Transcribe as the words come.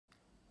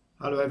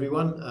Hello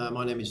everyone,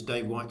 my name is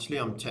Dave Whiteley.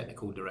 I'm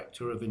Technical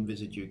Director of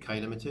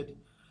Envisageukltd,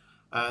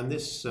 and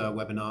this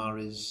webinar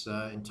is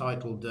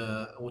entitled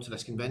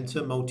Autodesk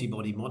Inventor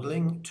Multi-Body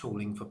Modeling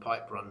Tooling for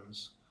Pipe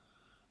Runs.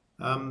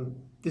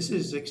 This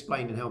is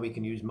explaining how we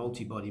can use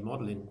multi-body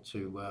modeling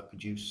to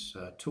produce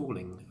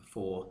tooling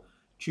for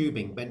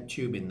tubing, bent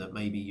tubing that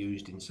may be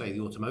used in, say,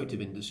 the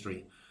automotive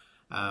industry.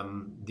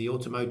 The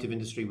automotive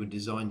industry would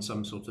design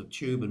some sort of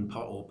tube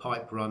or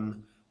pipe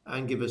run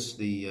and give us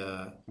the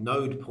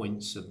node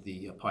points of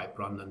the pipe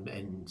run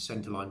and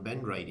centerline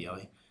bend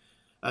radii.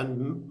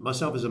 And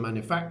myself as a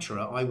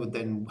manufacturer, I would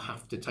then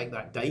have to take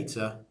that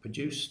data,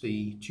 produce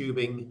the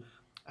tubing,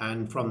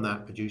 and from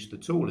that produce the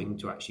tooling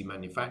to actually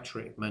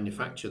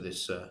manufacture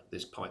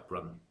this pipe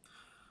run.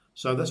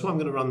 So that's what I'm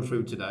going to run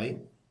through today.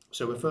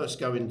 So we're first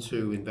going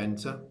to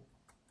Inventor,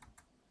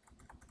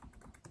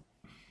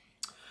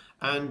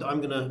 and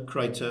I'm going to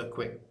create a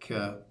quick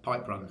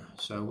pipe run.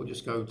 So we'll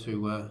just go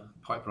to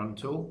pipe run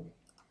tool,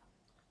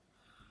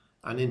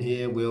 and in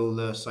here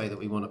we'll say that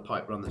we want a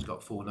pipe run that's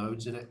got 4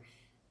 nodes in it,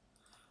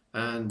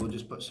 and we'll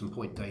just put some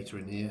point data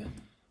in here.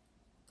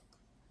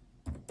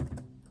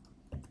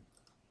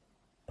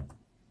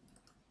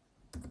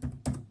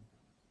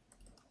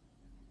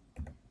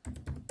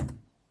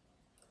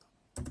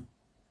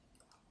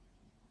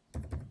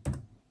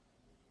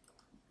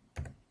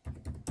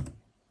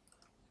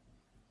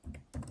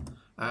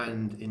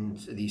 And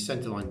into the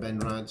centerline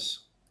bend rads,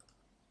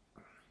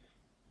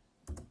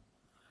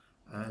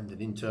 and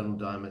an internal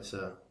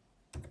diameter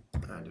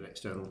and an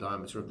external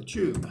diameter of the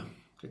tube.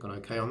 Click on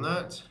OK on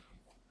that.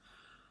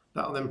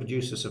 That'll then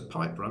produce us a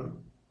pipe run.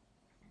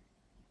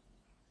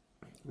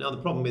 Now the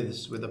problem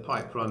with a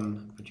pipe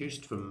run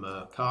produced from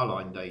car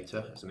line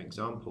data, as an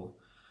example,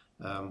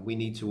 we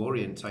need to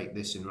orientate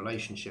this in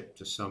relationship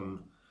to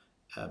some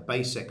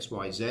base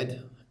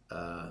XYZ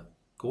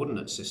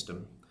coordinate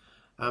system.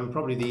 And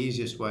probably the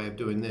easiest way of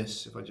doing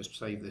this, if I just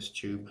save this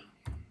tube,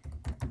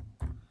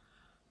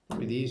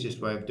 probably the easiest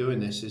way of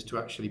doing this is to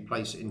actually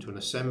place it into an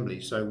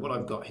assembly. So what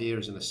I've got here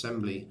is an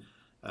assembly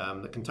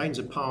that contains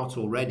a part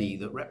already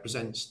that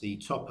represents the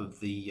top of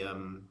the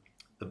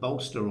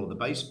bolster or the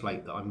base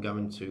plate that I'm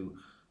going to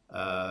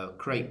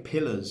create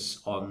pillars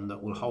on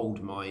that will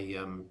hold my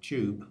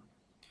tube.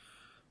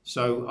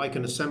 So I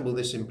can assemble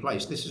this in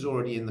place. This is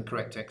already in the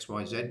correct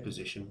XYZ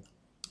position.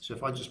 So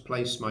if I just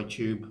place my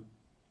tube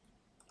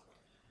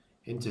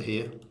into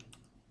here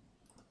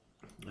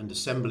and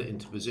assemble it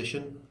into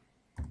position,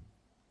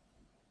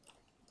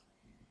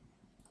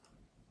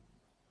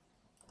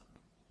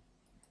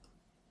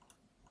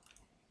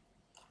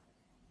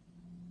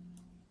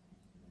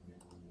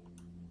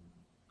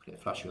 get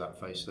flush with that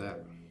face there.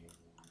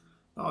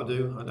 That'll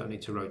do. I don't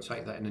need to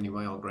rotate that in any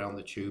way. I'll ground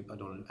the tube. I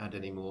don't want to add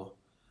any more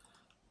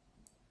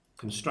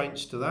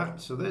constraints to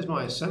that. So there's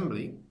my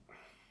assembly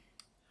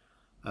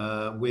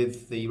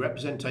with the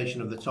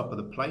representation of the top of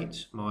the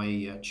plate,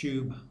 my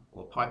tube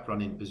or pipe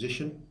run in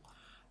position,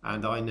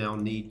 and I now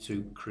need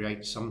to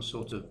create some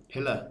sort of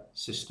pillar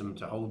system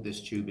to hold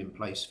this tube in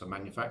place for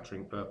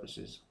manufacturing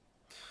purposes.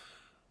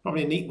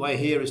 Probably a neat way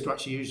here is to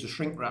actually use the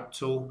shrink wrap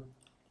tool,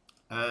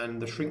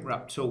 and the shrink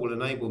wrap tool will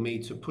enable me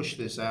to push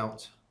this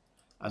out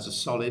as a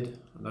solid.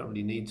 I don't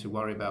really need to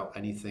worry about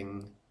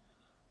anything.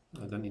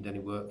 I don't need any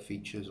work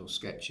features or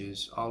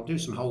sketches. I'll do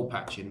some hole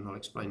patching. I'll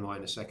explain why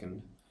in a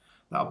second.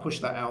 That'll push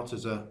that out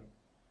as a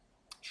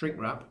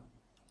shrink wrap.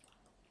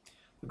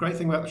 The great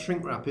thing about the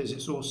shrink wrap is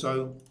it's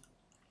also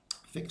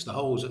fixed the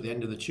holes at the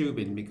end of the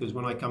tubing, because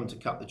when I come to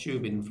cut the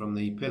tubing from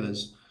the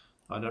pillars,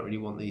 I don't really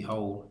want the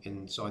hole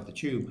inside the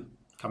tube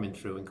coming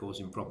through and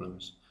causing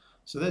problems.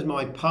 So there's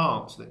my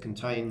part that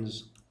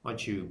contains my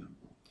tube.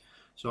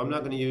 So I'm now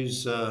going to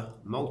use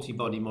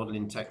multi-body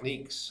modeling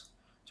techniques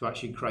to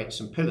actually create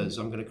some pillars.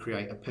 I'm going to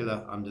create a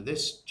pillar under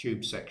this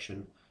tube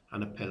section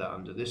and a pillar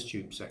under this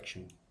tube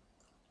section.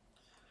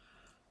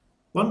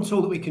 One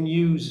tool that we can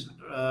use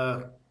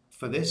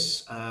for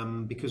this,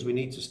 because we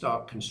need to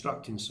start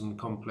constructing some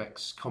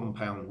complex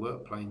compound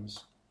work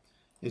planes,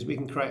 is we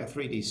can create a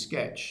 3D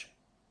sketch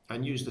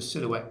and use the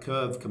silhouette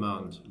curve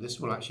command. This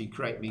will actually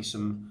create me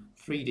some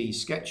 3D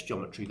sketch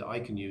geometry that I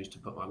can use to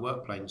put my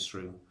work planes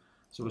through.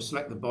 So we'll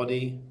select the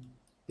body,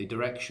 the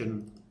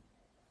direction,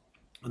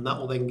 and that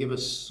will then give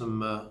us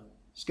some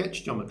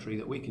sketch geometry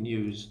that we can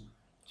use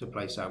to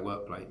place our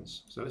work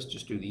planes. So let's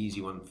just do the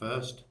easy one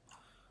first.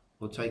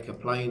 We'll take a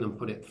plane and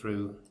put it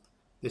through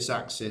this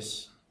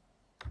axis,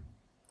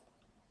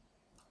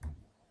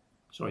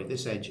 sorry,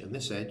 this edge and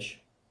this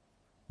edge,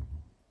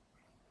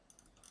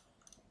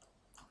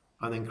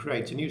 and then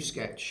create a new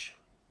sketch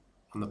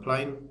on the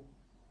plane,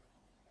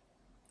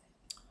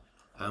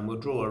 and we'll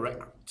draw a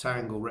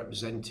rectangle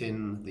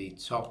representing the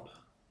top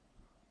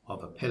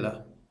of a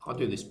pillar. I'll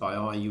do this by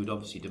eye. You would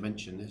obviously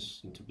dimension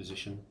this into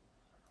position.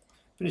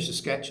 Finish the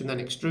sketch and then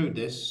extrude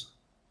this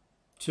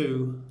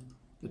to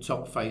the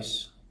top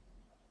face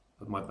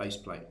of my base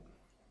plate.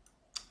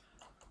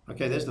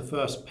 Okay, there's the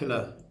first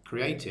pillar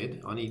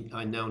created.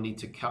 I now need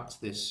to cut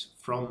this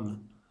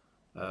from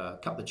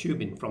cut the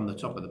tubing from the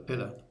top of the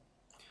pillar.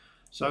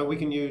 So we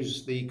can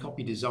use the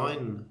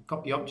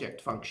copy object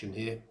function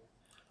here,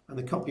 and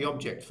the copy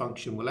object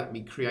function will let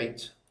me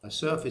create a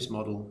surface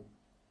model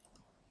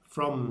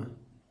from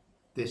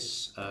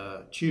this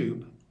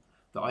tube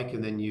that I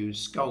can then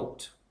use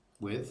sculpt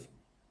with.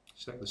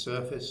 Select the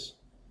surface,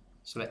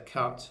 select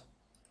cut,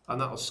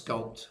 and that will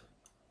sculpt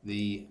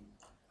the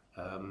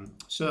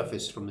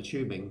surface from the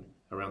tubing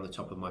around the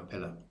top of my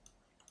pillar.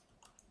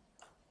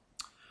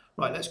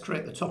 Right, let's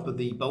create the top of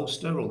the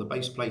bolster or the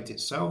base plate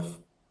itself.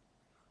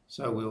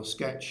 So we'll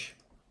sketch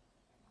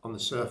on the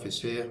surface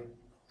here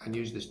and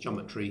use this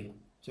geometry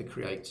to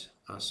create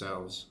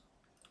ourselves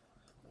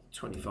a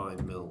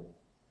 25mm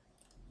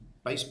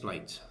base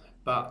plate.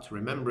 But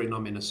remembering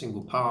I'm in a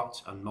single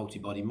part and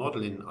multi-body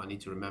modeling, I need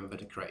to remember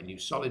to create a new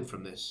solid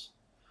from this,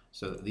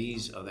 so that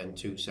these are then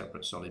two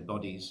separate solid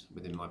bodies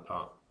within my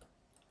part.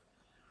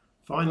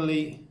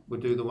 Finally, we'll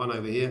do the one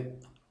over here.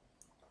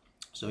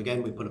 So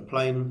again, we put a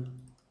plane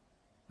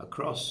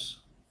across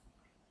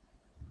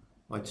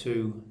my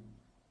two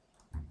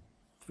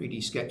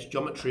 3D sketch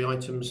geometry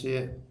items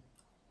here,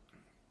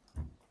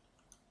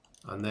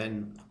 and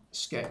then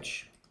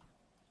sketch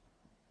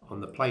on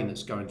the plane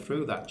that's going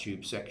through that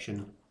tube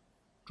section.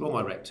 Draw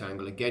my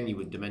rectangle. Again, you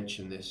would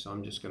dimension this.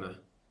 I'm just going to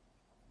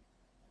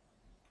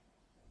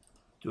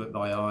do it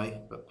by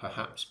eye, but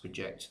perhaps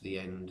project the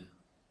end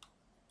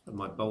of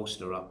my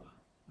bolster up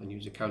and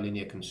use a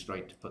collinear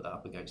constraint to put that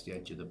up against the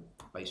edge of the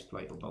base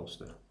plate or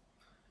bolster.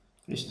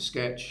 Finish the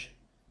sketch,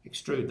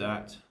 extrude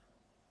that,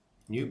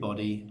 new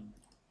body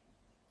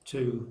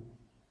to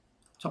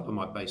top of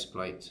my base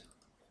plate.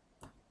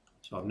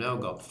 So I've now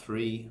got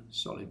three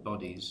solid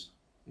bodies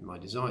in my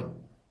design.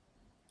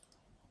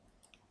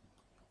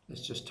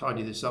 Let's just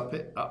tidy this up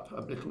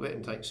a little bit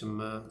and take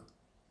some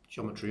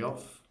geometry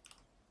off.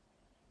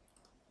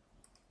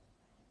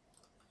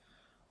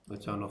 We'll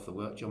turn off the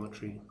work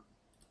geometry.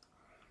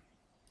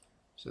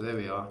 So there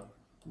we are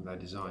with our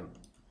design.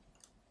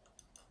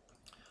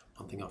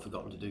 One thing I've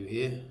forgotten to do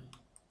here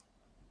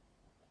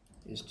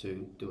is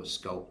to do a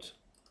sculpt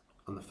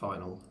on the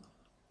final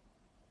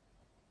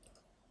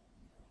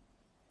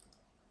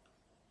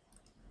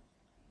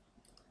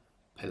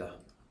pillar.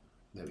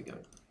 There we go.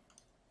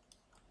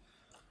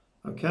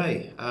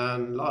 Okay,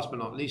 and last but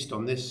not least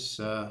on this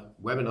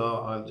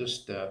webinar, I'll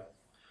just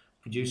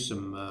produce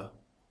some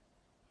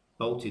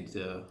bolted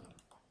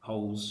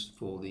holes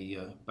for the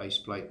base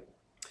plate.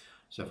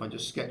 So if I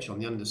just sketch on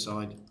the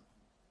underside,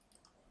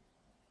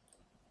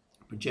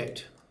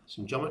 project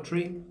some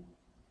geometry,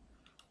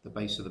 the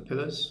base of the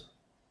pillars,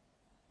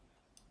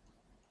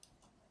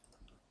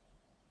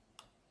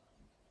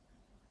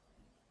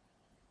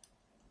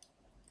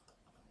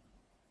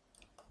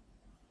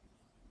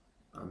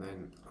 and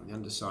then on the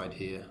underside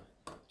here,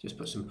 just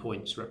put some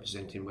points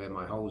representing where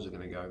my holes are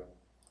going to go.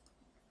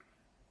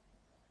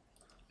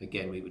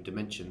 Again, we would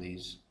dimension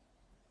these,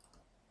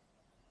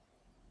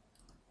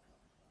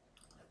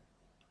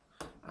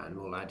 and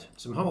we'll add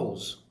some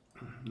holes.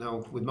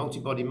 Now, with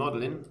multi-body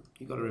modeling,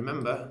 you've got to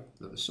remember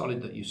that the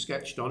solid that you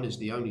sketched on is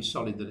the only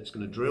solid that it's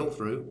going to drill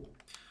through.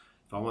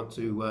 If I want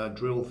to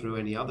drill through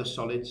any other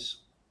solids,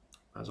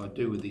 as I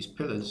do with these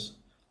pillars,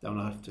 then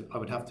I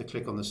would have to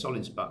click on the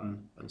solids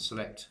button and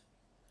select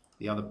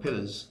the other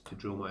pillars to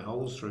drill my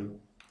holes through.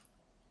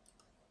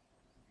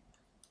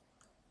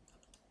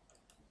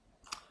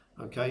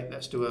 Okay,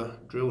 let's do a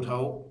drilled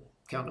hole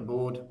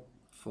counterboard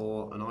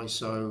for an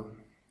ISO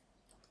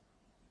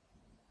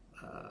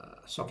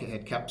socket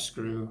head cap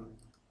screw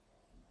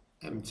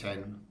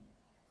M10,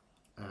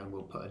 and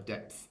we'll put a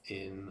depth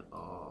in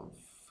of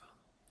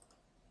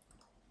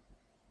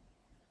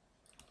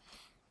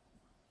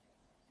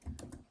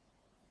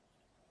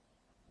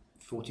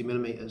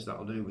 40mm.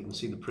 That'll do. We can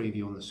see the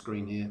preview on the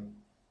screen here.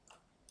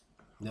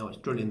 Now it's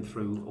drilling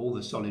through all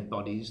the solid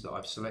bodies that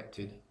I've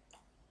selected,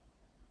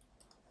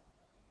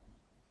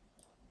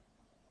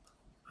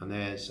 and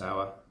there's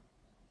our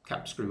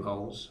cap screw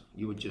holes.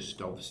 You would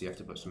just obviously have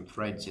to put some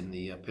threads in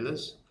the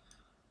pillars.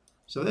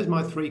 So there's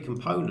my three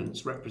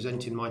components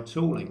representing my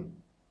tooling.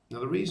 Now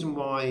the reason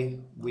why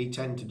we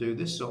tend to do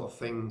this sort of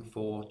thing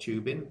for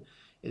tubing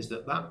is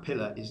that that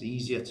pillar is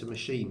easier to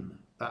machine.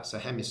 That's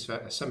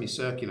a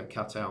semicircular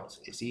cutout.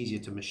 It's easier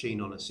to machine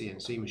on a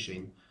CNC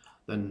machine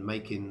than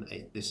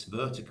making this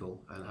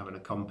vertical and having a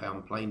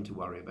compound plane to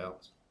worry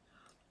about.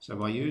 So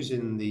by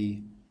using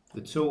the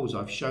tools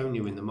I've shown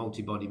you in the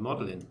multi-body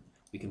modeling,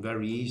 we can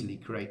very easily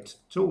create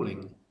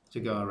tooling to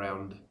go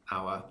around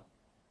our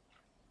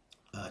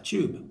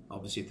tube.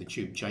 Obviously, if the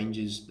tube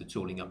changes, the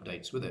tooling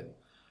updates with it.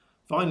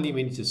 Finally,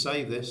 we need to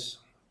save this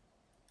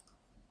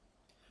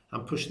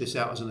and push this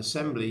out as an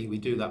assembly. We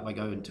do that by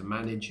going to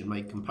Manage and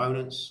Make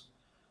Components.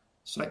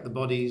 Select the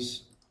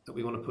bodies that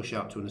we want to push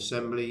out to an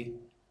assembly.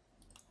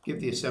 Give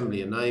the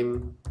assembly a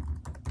name.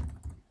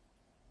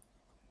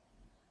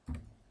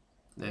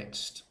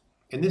 Next.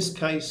 In this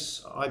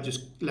case, I've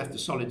just left the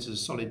solids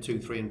as solid 2,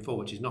 3 and 4,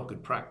 which is not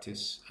good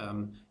practice.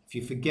 If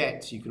you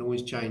forget, you can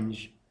always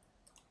change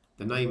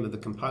the name of the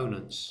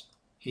components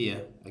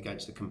here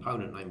against the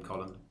component name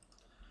column.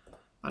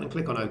 and then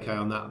click on OK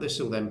on that. This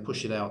will then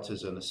push it out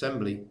as an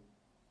assembly.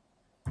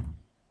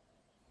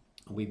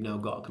 We've now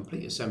got a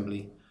complete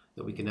assembly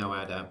that we can now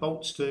add our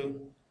bolts to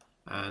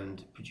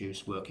and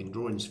produce working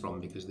drawings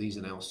from, because these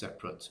are now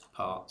separate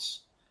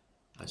parts.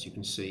 As you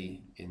can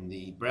see in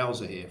the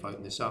browser here, if I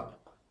open this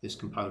up, this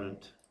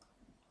component,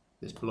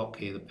 this block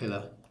here, the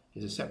pillar,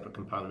 is a separate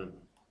component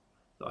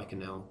that I can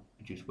now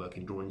produce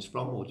working drawings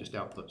from, or just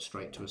output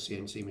straight to a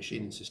CNC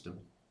machining system.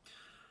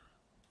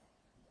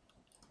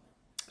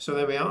 So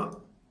there we are.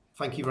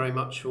 Thank you very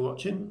much for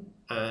watching,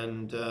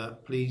 and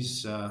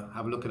please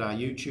have a look at our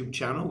YouTube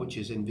channel, which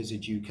is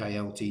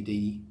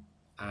Envisageukltd,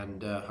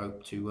 and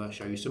hope to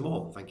show you some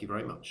more. Thank you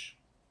very much.